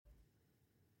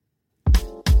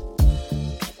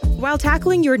While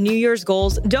tackling your New Year's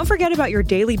goals, don't forget about your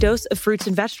daily dose of fruits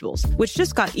and vegetables, which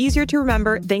just got easier to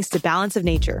remember thanks to Balance of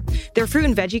Nature. Their fruit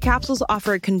and veggie capsules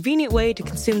offer a convenient way to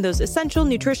consume those essential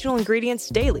nutritional ingredients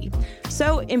daily.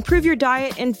 So improve your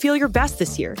diet and feel your best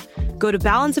this year. Go to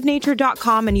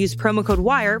balanceofnature.com and use promo code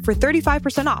WIRE for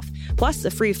 35% off, plus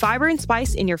a free fiber and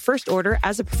spice in your first order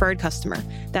as a preferred customer.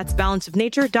 That's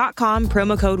balanceofnature.com,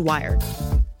 promo code WIRE.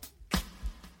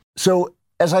 So,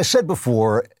 as I said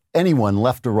before, anyone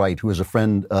left or right who is a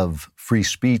friend of free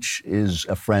speech is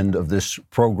a friend of this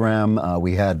program.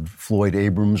 We had Floyd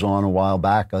Abrams on a while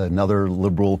back, another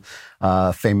liberal,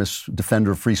 famous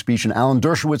defender of free speech. And Alan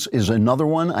Dershowitz is another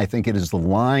one. I think it is the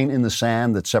line in the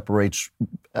sand that separates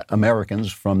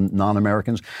Americans from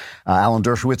non-Americans. Alan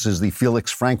Dershowitz is the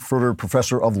Felix Frankfurter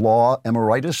Professor of Law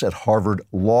Emeritus at Harvard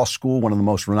Law School, one of the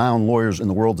most renowned lawyers in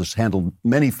the world, has handled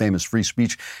many famous free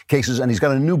speech cases. And he's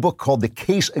got a new book called The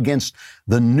Case Against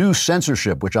the New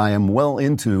Censorship, which I am well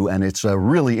into. And it's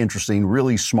really interesting,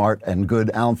 really smart and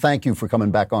good. Alan, thank you for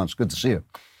coming back on. It's good to see you.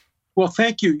 Well,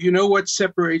 thank you. You know what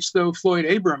separates, though, Floyd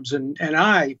Abrams and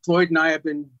I? Floyd and I have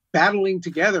been battling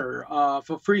together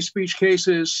for free speech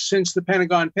cases since the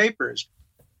Pentagon Papers,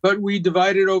 but we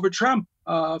divided over Trump.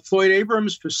 Floyd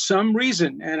Abrams, for some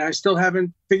reason, and I still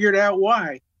haven't figured out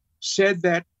why, said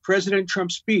that President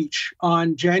Trump's speech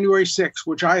on January 6th,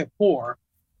 which I abhor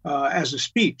as a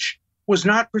speech, was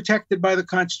not protected by the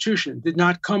Constitution, did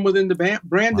not come within the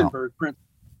Brandenburg Principle.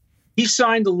 He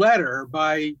signed a letter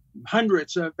by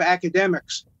hundreds of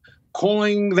academics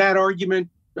calling that argument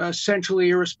essentially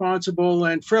irresponsible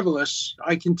and frivolous.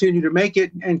 I continue to make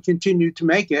it and continue to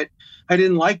make it. I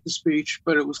didn't like the speech,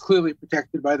 but it was clearly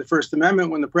protected by the First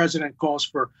Amendment when the president calls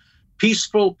for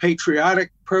peaceful,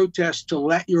 patriotic protest to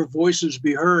let your voices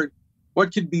be heard.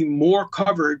 What could be more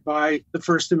covered by the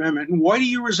First Amendment? And why do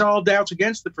you resolve doubts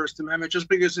against the First Amendment just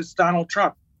because it's Donald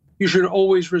Trump? You should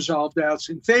always resolve doubts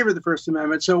in favor of the First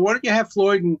Amendment. So why don't you have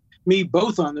Floyd and me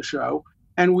both on the show,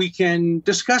 and we can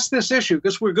discuss this issue,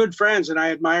 because we're good friends and I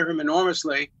admire him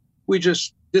enormously. We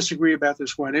just disagree about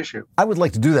this one issue. I would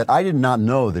like to do that. I did not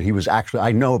know that he was actually,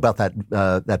 I know about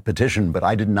that petition, but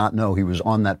I did not know he was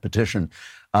on that petition.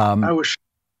 I was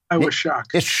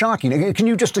shocked. It's shocking. Can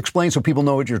you just explain so people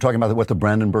know what you're talking about, what the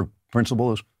Brandenburg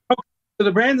Principle is? Okay. So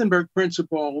the Brandenburg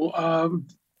Principle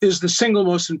is the single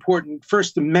most important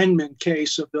First Amendment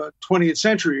case of the 20th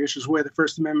century, which is where the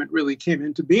First Amendment really came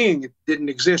into being. It didn't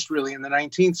exist really in the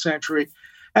 19th century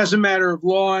as a matter of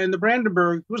law. And the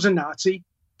Brandenburg was a Nazi,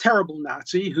 terrible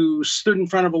Nazi, who stood in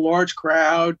front of a large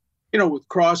crowd, with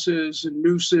crosses and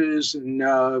nooses and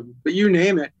you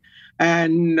name it,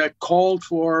 and called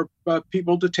for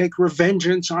people to take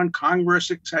revengeance on Congress,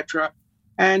 etc.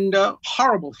 And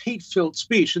horrible, hate-filled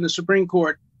speech. And the Supreme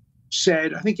Court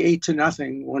said, I think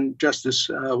 8-0, when Justice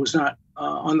was not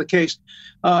on the case,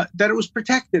 that it was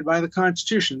protected by the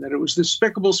Constitution, that it was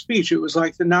despicable speech. It was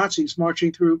like the Nazis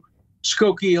marching through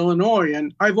Skokie, Illinois.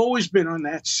 And I've always been on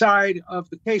that side of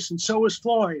the case, and so is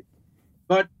Floyd.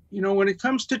 But, when it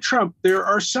comes to Trump, there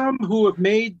are some who have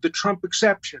made the Trump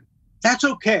exception. That's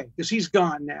okay, because he's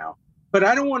gone now. But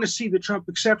I don't want to see the Trump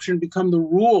exception become the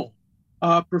rule.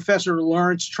 Professor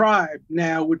Lawrence Tribe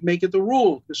now would make it the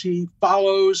rule, because he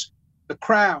follows the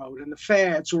crowd and the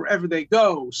fads wherever they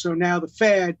go. So now the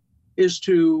fad is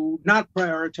to not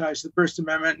prioritize the First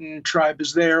Amendment, and Tribe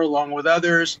is there along with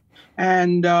others.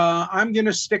 And I'm going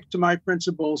to stick to my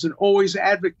principles and always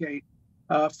advocate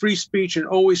free speech and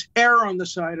always err on the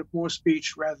side of more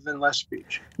speech rather than less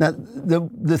speech. Now,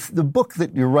 the book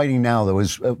that you're writing now, though,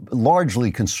 is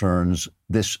largely concerns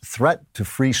this threat to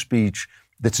free speech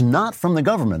that's not from the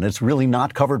government. It's really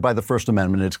not covered by the First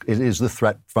Amendment. It is the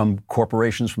threat from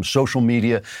corporations, from social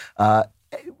media.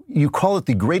 You call it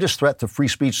the greatest threat to free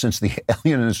speech since the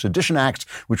Alien and Sedition Acts,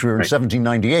 which were in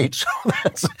 1798. So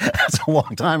that's a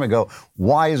long time ago.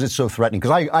 Why is it so threatening?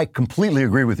 Because I completely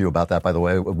agree with you about that, by the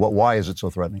way. Why is it so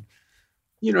threatening?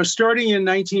 Starting in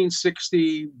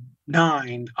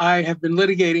 1969, I have been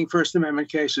litigating First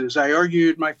Amendment cases. I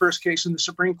argued my first case in the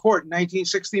Supreme Court in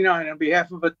 1969 on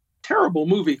behalf of a terrible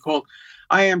movie called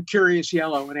I Am Curious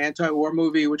Yellow, an anti-war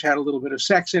movie which had a little bit of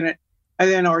sex in it. I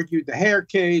then argued the Hare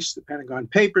case, the Pentagon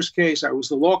Papers case. I was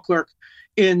the law clerk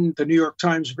in the New York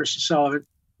Times versus Sullivan.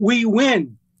 We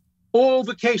win all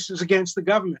the cases against the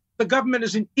government. The government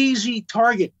is an easy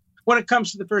target when it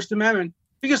comes to the First Amendment,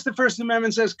 because the First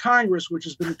Amendment says Congress, which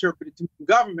has been interpreted to mean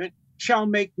government, shall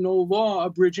make no law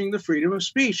abridging the freedom of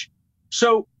speech.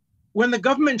 So when the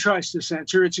government tries to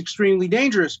censor, it's extremely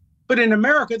dangerous. But in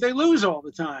America, they lose all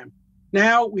the time.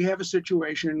 Now we have a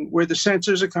situation where the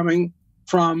censors are coming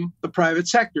from the private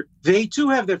sector. They too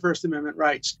have their First Amendment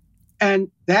rights. And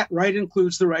that right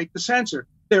includes the right to censor.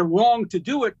 They're wrong to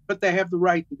do it, but they have the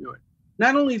right to do it.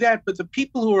 Not only that, but the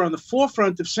people who are on the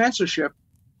forefront of censorship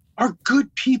are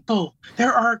good people.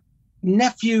 They're our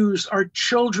nephews, our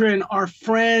children, our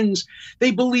friends.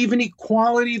 They believe in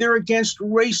equality. They're against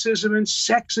racism and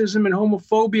sexism and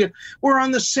homophobia. We're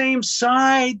on the same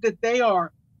side that they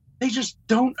are. They just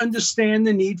don't understand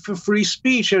the need for free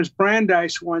speech. As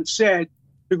Brandeis once said,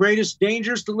 the greatest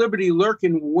dangers to liberty lurk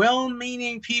in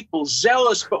well-meaning people,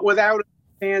 zealous but without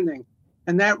understanding.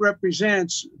 And that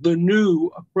represents the new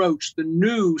approach, the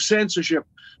new censorship.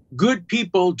 Good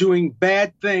people doing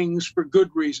bad things for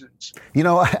good reasons. You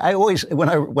know, I always,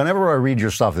 whenever I read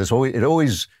your stuff, this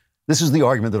is the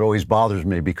argument that always bothers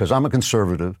me, because I'm a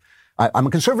conservative. I'm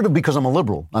a conservative because I'm a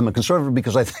liberal. I'm a conservative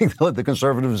because I think that the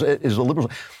conservatives is a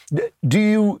liberal.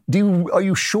 Are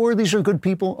you sure these are good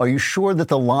people? Are you sure that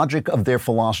the logic of their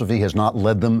philosophy has not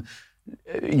led them,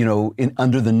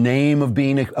 under the name of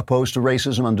being opposed to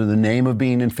racism, under the name of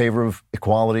being in favor of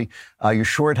equality? Are you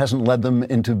sure it hasn't led them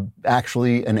into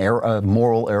actually a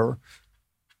moral error?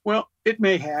 Well, it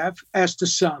may have, as to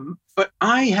some, but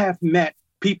I have met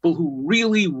people who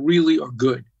really, really are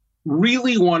good,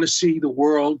 really want to see the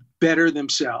world better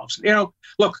themselves.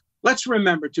 Look, let's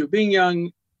remember too, being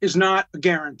young is not a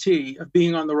guarantee of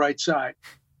being on the right side.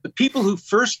 The people who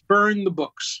first burned the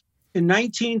books in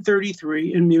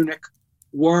 1933 in Munich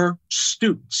were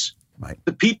students. Right.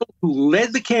 The people who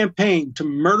led the campaign to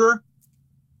murder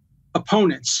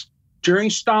opponents during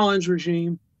Stalin's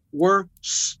regime were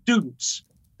students.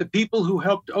 The people who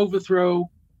helped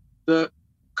overthrow the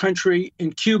country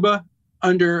in Cuba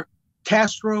under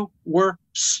Castro were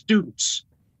students.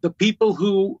 The people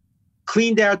who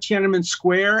cleaned out Tiananmen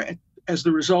Square as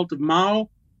the result of Mao,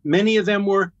 many of them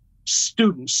were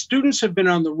students. Students have been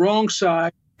on the wrong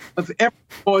side of every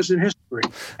cause in history.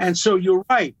 And so you're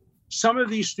right. Some of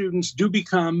these students do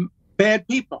become bad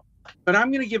people, but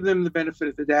I'm going to give them the benefit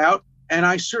of the doubt. And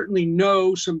I certainly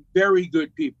know some very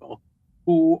good people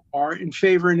who are in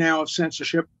favor now of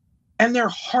censorship, and they're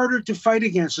harder to fight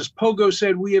against. As Pogo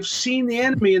said, we have seen the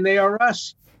enemy and they are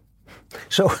us.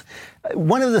 So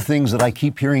one of the things that I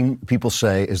keep hearing people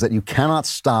say is that you cannot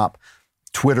stop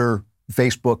Twitter,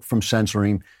 Facebook from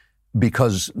censoring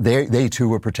because they too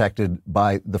were protected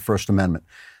by the First Amendment.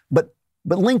 But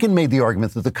Lincoln made the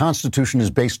argument that the Constitution is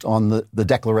based on the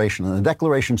Declaration. And the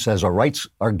Declaration says our rights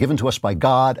are given to us by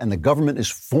God, and the government is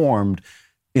formed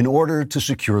in order to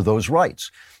secure those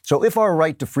rights. So if our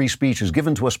right to free speech is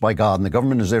given to us by God and the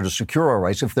government is there to secure our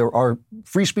rights, if there are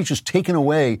free speech is taken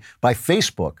away by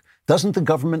Facebook, doesn't the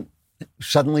government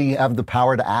suddenly have the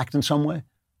power to act in some way?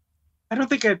 I don't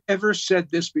think I've ever said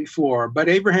this before, but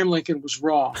Abraham Lincoln was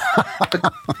wrong.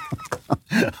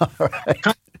 Right.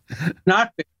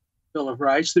 Not the Bill of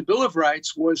Rights. The Bill of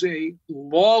Rights was a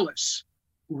lawless,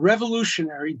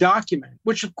 revolutionary document,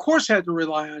 which of course had to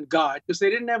rely on God because they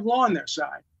didn't have law on their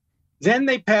side. Then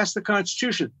they passed the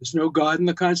Constitution. There's no God in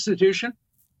the Constitution.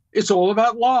 It's all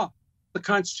about law. The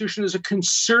Constitution is a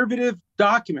conservative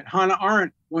document. Hannah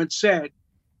Arendt once said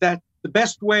that the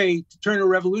best way to turn a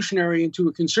revolutionary into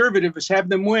a conservative is have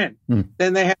them win.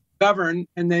 Then they have to govern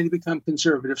and then they become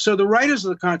conservative. So the writers of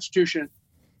the Constitution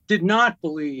did not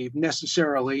believe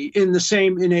necessarily in the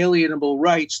same inalienable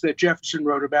rights that Jefferson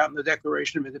wrote about in the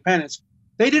Declaration of Independence.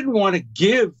 They didn't want to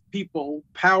give people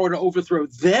power to overthrow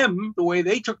them the way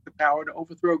they took the power to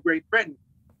overthrow Great Britain.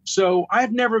 So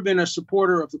I've never been a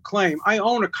supporter of the claim. I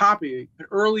own a copy, an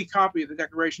early copy of the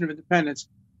Declaration of Independence.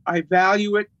 I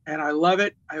value it and I love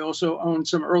it. I also own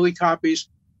some early copies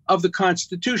of the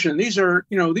Constitution. These are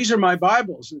my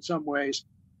Bibles in some ways.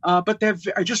 But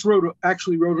I just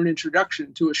actually wrote an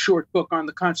introduction to a short book on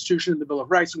the Constitution and the Bill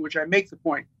of Rights in which I make the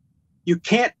point. You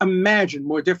can't imagine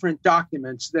more different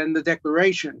documents than the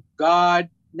Declaration. God,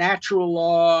 natural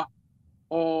law,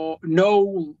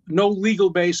 no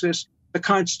legal basis. The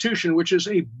Constitution, which is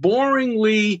a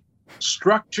boringly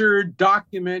structured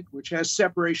document, which has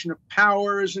separation of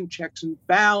powers and checks and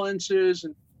balances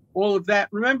and all of that.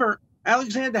 Remember,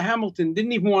 Alexander Hamilton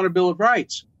didn't even want a Bill of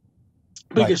Rights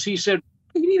because he said,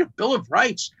 you need a Bill of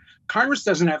Rights. Congress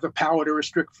doesn't have the power to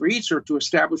restrict freedoms or to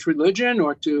establish religion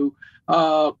or to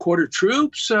quarter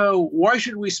troops. So why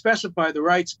should we specify the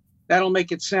rights? That'll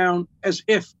make it sound as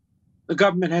if the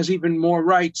government has even more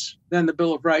rights than the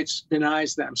Bill of Rights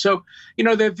denies them. So,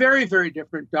 they're very, very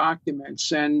different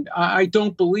documents. And I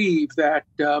don't believe that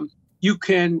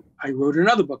I wrote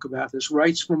another book about this,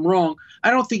 Rights from Wrong.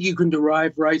 I don't think you can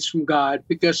derive rights from God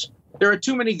because there are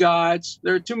too many gods.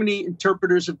 There are too many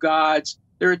interpreters of gods.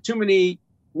 There are too many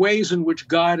ways in which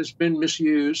God has been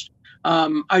misused.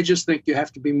 I just think you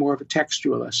have to be more of a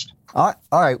textualist. All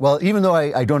right. Well, even though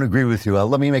I don't agree with you,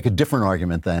 let me make a different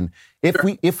argument then.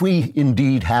 If we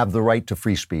indeed have the right to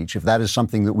free speech, if that is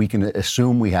something that we can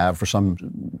assume we have for some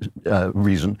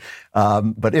reason,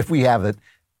 but if we have it,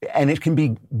 and it can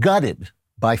be gutted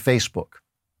by Facebook,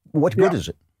 what good is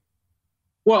it?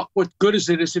 Well, what good is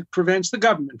it is it prevents the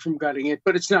government from gutting it,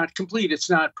 but it's not complete. It's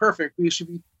not perfect.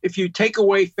 If you take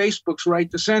away Facebook's right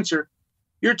to censor,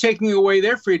 you're taking away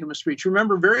their freedom of speech.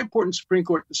 Remember, a very important Supreme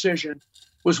Court decision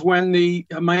was when the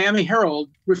Miami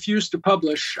Herald refused to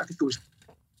publish a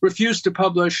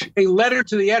letter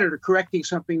to the editor correcting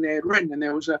something they had written. And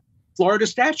there was a Florida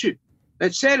statute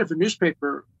that said if a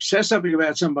newspaper says something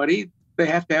about somebody, they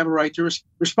have to have a right to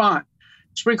respond.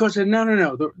 The Supreme Court said,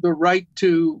 no. The right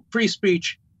to free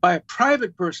speech by a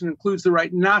private person includes the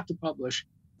right not to publish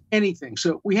anything.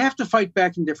 So we have to fight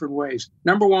back in different ways.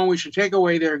 Number one, we should take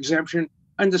away their exemption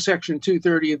under Section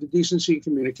 230 of the Decency and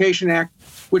Communication Act,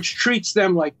 which treats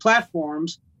them like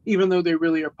platforms, even though they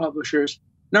really are publishers.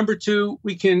 Number two,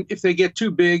 we can, if they get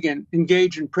too big and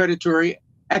engage in predatory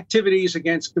activities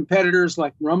against competitors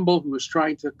like Rumble, who is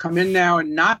trying to come in now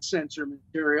and not censor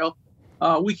material,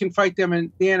 we can fight them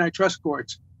in the antitrust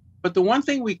courts. But the one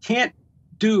thing we can't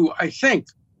do, I think,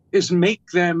 is make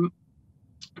them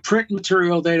print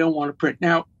material they don't want to print.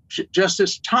 Now,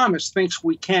 Justice Thomas thinks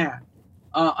we can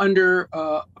under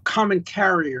a common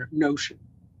carrier notion.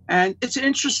 And it's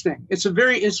interesting.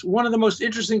 It's one of the most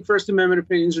interesting First Amendment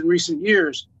opinions in recent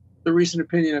years, the recent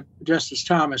opinion of Justice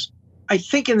Thomas. I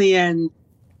think in the end,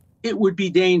 it would be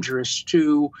dangerous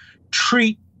to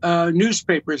treat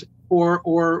newspapers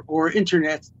or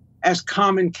internet as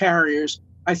common carriers.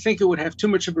 I think it would have too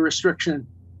much of a restriction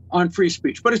on free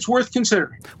speech, but it's worth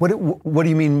considering. What do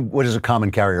you mean? What is a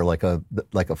common carrier? Like a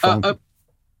phone?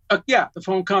 The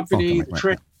phone company, the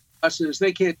train buses.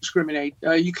 They can't discriminate.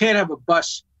 You can't have a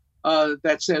bus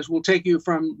that says we'll take you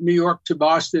from New York to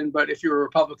Boston, but if you're a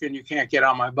Republican, you can't get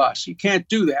on my bus. You can't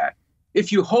do that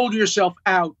if you hold yourself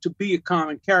out to be a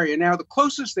common carrier. Now, the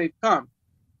closest they've come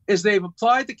is they've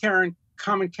applied the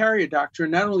common carrier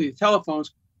doctrine not only to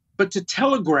telephones, but to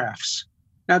telegraphs.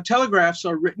 Now, telegraphs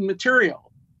are written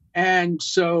material. And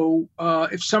so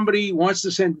if somebody wants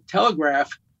to send a telegraph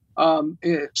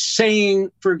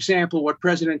saying, for example, what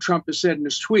President Trump has said in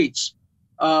his tweets,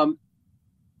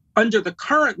 under the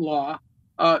current law,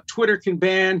 Twitter can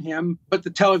ban him, but the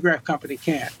telegraph company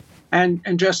can't.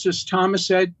 And Justice Thomas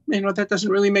said, that doesn't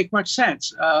really make much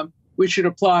sense. We should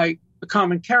apply the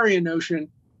common carrier notion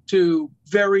to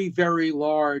very, very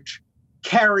large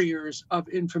carriers of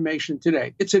information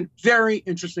today. It's a very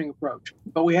interesting approach,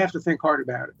 but we have to think hard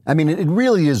about it. I mean, it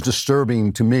really is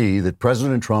disturbing to me that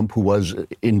President Trump, who was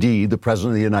indeed the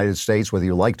president of the United States, whether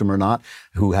you liked him or not,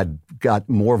 who had got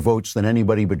more votes than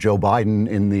anybody but Joe Biden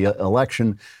in the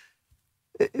election,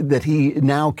 that he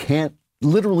now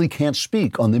literally can't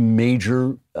speak on the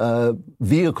major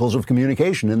vehicles of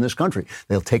communication in this country.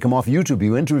 They'll take him off YouTube.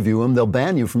 You interview him, they'll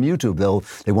ban you from YouTube.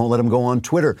 They won't let him go on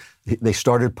Twitter. They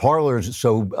started Parlors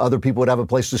so other people would have a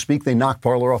place to speak. They knocked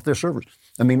Parler off their servers.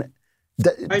 I mean,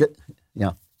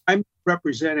 yeah. I'm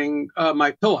representing My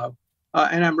Pillow,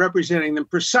 and I'm representing them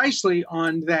precisely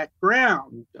on that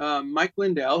ground. Mike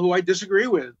Lindell, who I disagree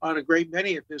with on a great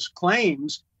many of his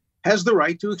claims, has the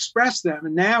right to express them.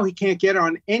 And now he can't get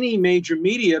on any major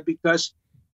media because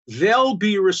they'll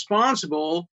be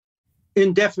responsible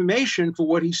in defamation for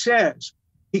what he says.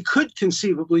 He could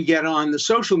conceivably get on the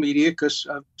social media because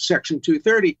of Section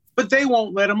 230, but they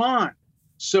won't let him on.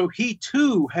 So he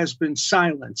too has been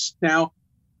silenced. Now,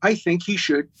 I think he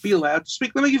should be allowed to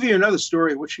speak. Let me give you another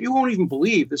story, which you won't even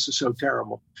believe. This is so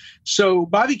terrible. So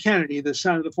Bobby Kennedy, the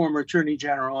son of the former attorney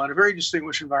general and a very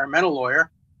distinguished environmental lawyer,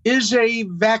 is a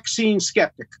vaccine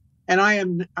skeptic. And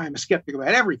I'm a skeptic about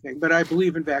everything, but I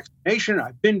believe in vaccination.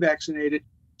 I've been vaccinated.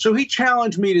 So he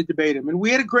challenged me to debate him. And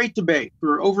we had a great debate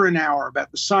for over an hour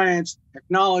about the science, the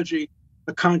technology,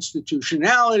 the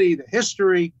constitutionality, the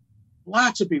history.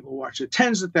 Lots of people watched it.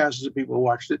 Tens of thousands of people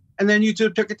watched it. And then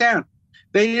YouTube took it down.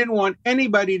 They didn't want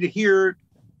anybody to hear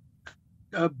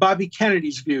Bobby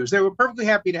Kennedy's views. They were perfectly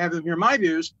happy to have him hear my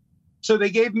views. So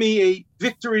they gave me a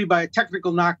victory by a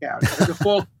technical knockout.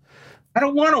 I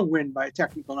don't want to win by a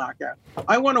technical knockout.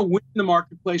 I want to win the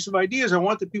marketplace of ideas. I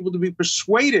want the people to be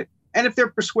persuaded. And if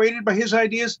they're persuaded by his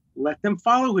ideas, let them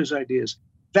follow his ideas.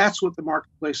 That's what the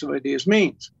marketplace of ideas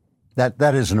means. That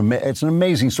is it's an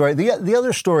amazing story. The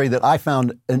other story that I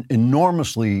found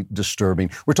enormously disturbing,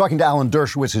 we're talking to Alan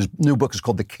Dershowitz. His new book is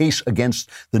called The Case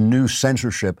Against the New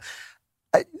Censorship.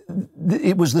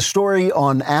 It was the story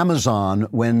on Amazon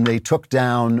when they took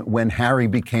down When Harry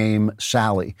Became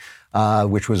Sally,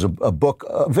 which was a book,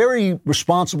 a very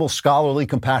responsible, scholarly,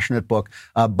 compassionate book,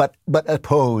 but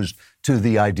opposed to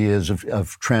the ideas of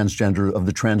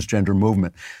the transgender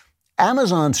movement.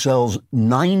 Amazon sells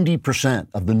 90%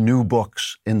 of the new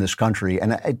books in this country,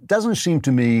 and it doesn't seem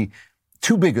to me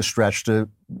too big a stretch to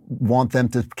want them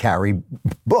to carry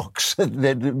books.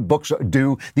 Books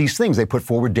do these things. They put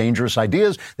forward dangerous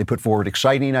ideas. They put forward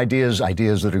exciting ideas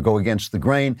that go against the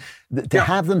grain. To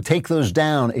have them take those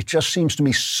down, it just seems to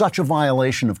me such a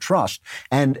violation of trust.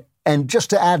 And just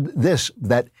to add this,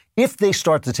 that if they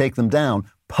start to take them down,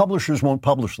 publishers won't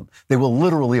publish them. They will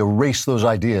literally erase those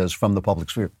ideas from the public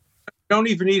sphere. Don't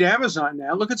even need Amazon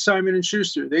now. Look at Simon &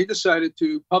 Schuster. They decided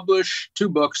to publish 2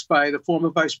 books by the former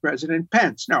Vice President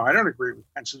Pence. Now, I don't agree with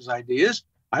Pence's ideas.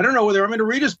 I don't know whether I'm going to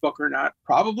read his book or not.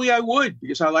 Probably I would,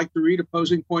 because I like to read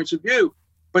opposing points of view.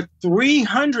 But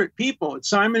 300 people at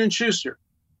Simon & Schuster,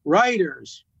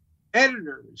 writers,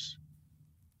 editors,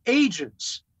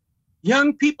 agents,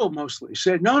 young people mostly,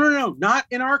 said, no, not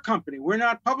in our company. We're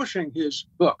not publishing his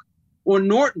book. Or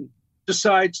Norton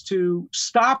decides to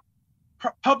stop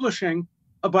publishing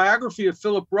a biography of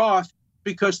Philip Roth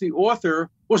because the author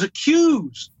was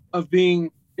accused of being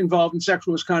involved in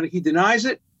sexual misconduct. He denies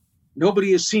it.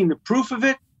 Nobody has seen the proof of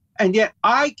it. And yet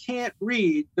I can't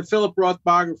read the Philip Roth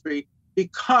biography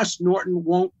because Norton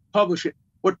won't publish it.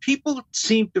 What people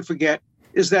seem to forget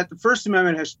is that the First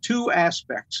Amendment has 2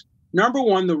 aspects. Number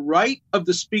one, the right of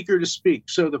the speaker to speak.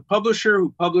 So the publisher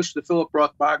who published the Philip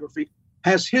Roth biography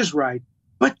has his right.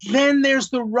 But then there's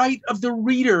the right of the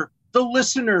reader, the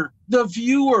listener, the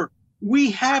viewer.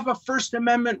 We have a First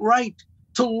Amendment right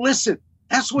to listen.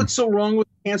 That's what's so wrong with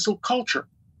cancel culture.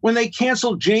 When they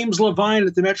canceled James Levine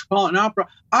at the Metropolitan Opera,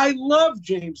 I love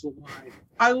James Levine.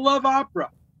 I love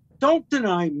opera. Don't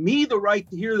deny me the right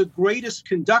to hear the greatest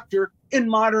conductor in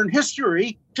modern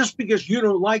history just because you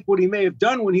don't like what he may have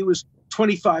done when he was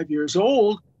 25 years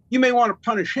old. You may want to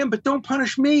punish him, but don't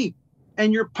punish me.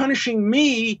 And you're punishing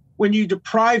me when you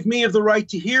deprive me of the right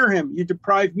to hear him. You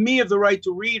deprive me of the right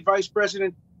to read Vice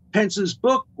President Pence's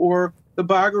book or the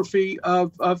biography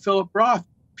of Philip Roth.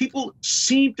 People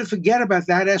seem to forget about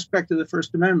that aspect of the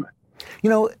First Amendment. You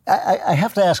know, I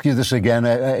have to ask you this again.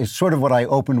 It's sort of what I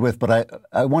opened with, but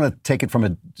I want to take it from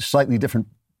a slightly different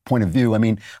point of view. I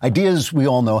mean, ideas, we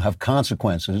all know, have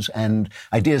consequences, and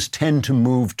ideas tend to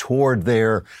move toward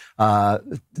their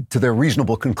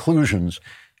reasonable conclusions.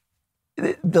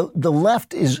 The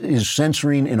left is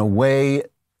censoring in a way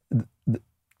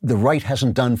the right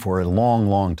hasn't done for a long,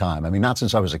 long time. I mean, not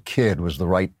since I was a kid was the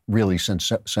right really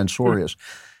censorious.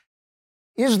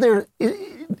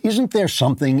 Isn't there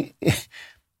something?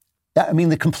 I mean,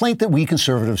 the complaint that we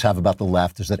conservatives have about the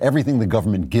left is that everything the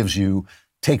government gives you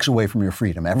takes away from your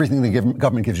freedom. Everything the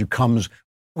government gives you comes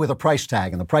with a price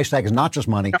tag, and the price tag is not just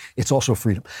money, it's also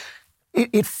freedom.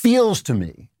 It feels to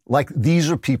me like these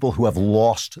are people who have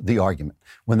lost the argument.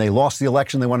 When they lost the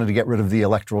election, they wanted to get rid of the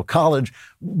Electoral College.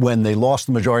 When they lost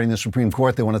the majority in the Supreme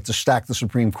Court, they wanted to stack the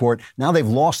Supreme Court. Now they've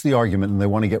lost the argument and they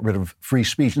want to get rid of free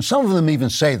speech. And some of them even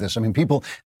say this. I mean, people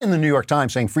in the New York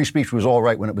Times saying free speech was all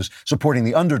right when it was supporting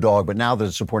the underdog, but now that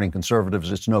it's supporting conservatives,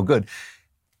 it's no good.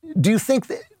 Do you think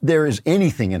that there is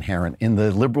anything inherent in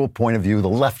the liberal point of view, the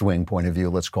left-wing point of view,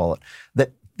 let's call it,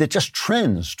 that just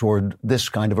trends toward this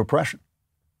kind of oppression?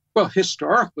 Well,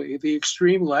 historically, the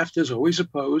extreme left has always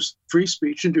opposed free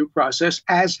speech and due process,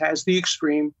 as has the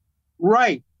extreme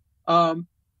right. I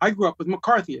grew up with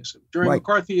McCarthyism. During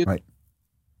McCarthyism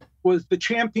was the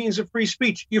champions of free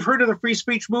speech. You've heard of the free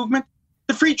speech movement?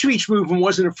 The free speech movement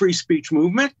wasn't a free speech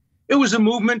movement. It was a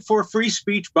movement for free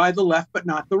speech by the left, but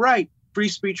not the right. Free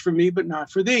speech for me, but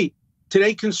not for thee.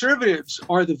 Today, conservatives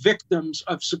are the victims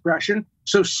of suppression,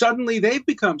 so suddenly they've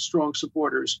become strong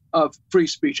supporters of free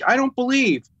speech. I don't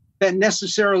believe that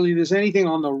necessarily there's anything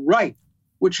on the right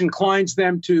which inclines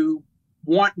them to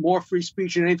want more free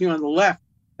speech and anything on the left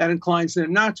that inclines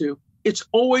them not to. It's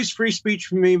always free speech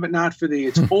for me, but not for thee.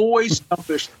 It's always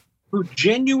selfish who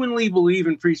genuinely believe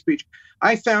in free speech.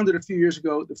 I founded a few years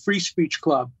ago the Free Speech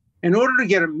Club. In order to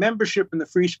get a membership in the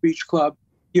Free Speech Club,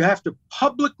 you have to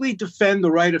publicly defend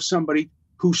the right of somebody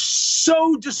who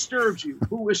so disturbs you,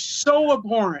 who is so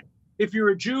abhorrent. If you're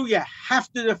a Jew, you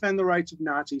have to defend the rights of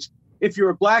Nazis. If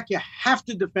you're a black, you have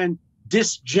to defend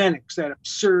dysgenics, that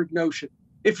absurd notion.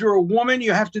 If you're a woman,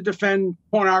 you have to defend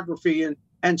pornography and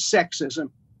sexism.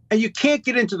 And you can't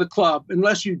get into the club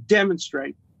unless you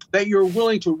demonstrate that you're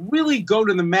willing to really go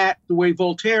to the mat the way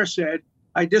Voltaire said,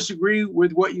 I disagree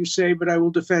with what you say, but I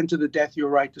will defend to the death your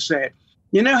right to say it.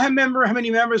 You know how many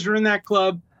members are in that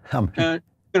club?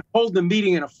 going to hold the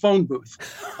meeting in a phone booth.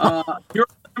 You're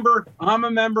a member. I'm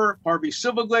a member. Harvey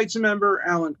Silverglate's a member.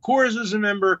 Alan Kors is a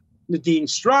member. Nadine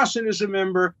Strawson is a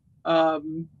member.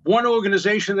 One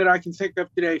organization that I can think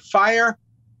of today, FIRE,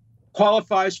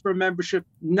 qualifies for membership.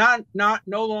 No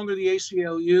longer the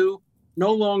ACLU.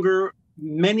 No longer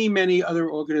many other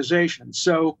organizations.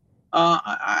 So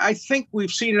I think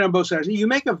we've seen it on both sides. You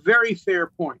make a very fair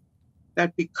point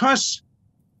that because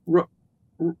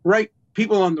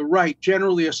people on the right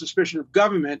generally are suspicious of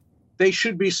government, they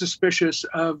should be suspicious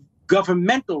of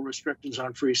governmental restrictions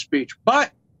on free speech.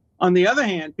 But on the other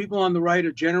hand, people on the right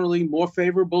are generally more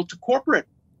favorable to corporate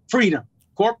freedom,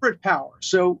 corporate power.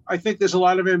 So I think there's a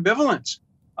lot of ambivalence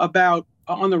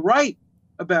on the right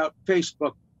about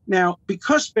Facebook. Now,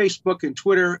 because Facebook and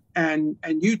Twitter and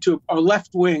YouTube are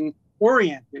left-wing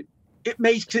oriented, it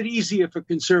makes it easier for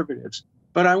conservatives.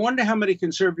 But I wonder how many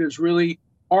conservatives really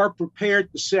are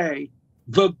prepared to say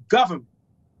the government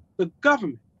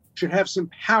should have some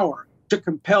power to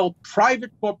compel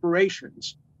private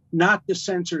corporations not to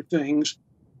censor things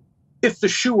if the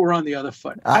shoe were on the other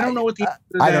foot. I don't know what the answer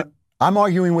to that. I'm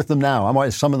arguing with them now.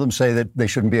 Some of them say that they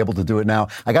shouldn't be able to do it now.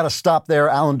 I got to stop there.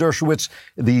 Alan Dershowitz,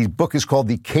 the book is called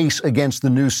The Case Against the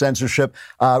New Censorship.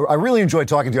 I really enjoyed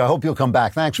talking to you. I hope you'll come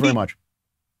back. Thanks very much.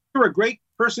 You're a great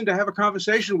person to have a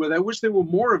conversation with. I wish there were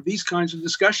more of these kinds of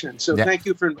discussions. So Thank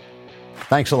you for...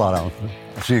 Thanks a lot, Alan.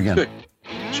 I'll see you again. Good.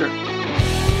 Sure.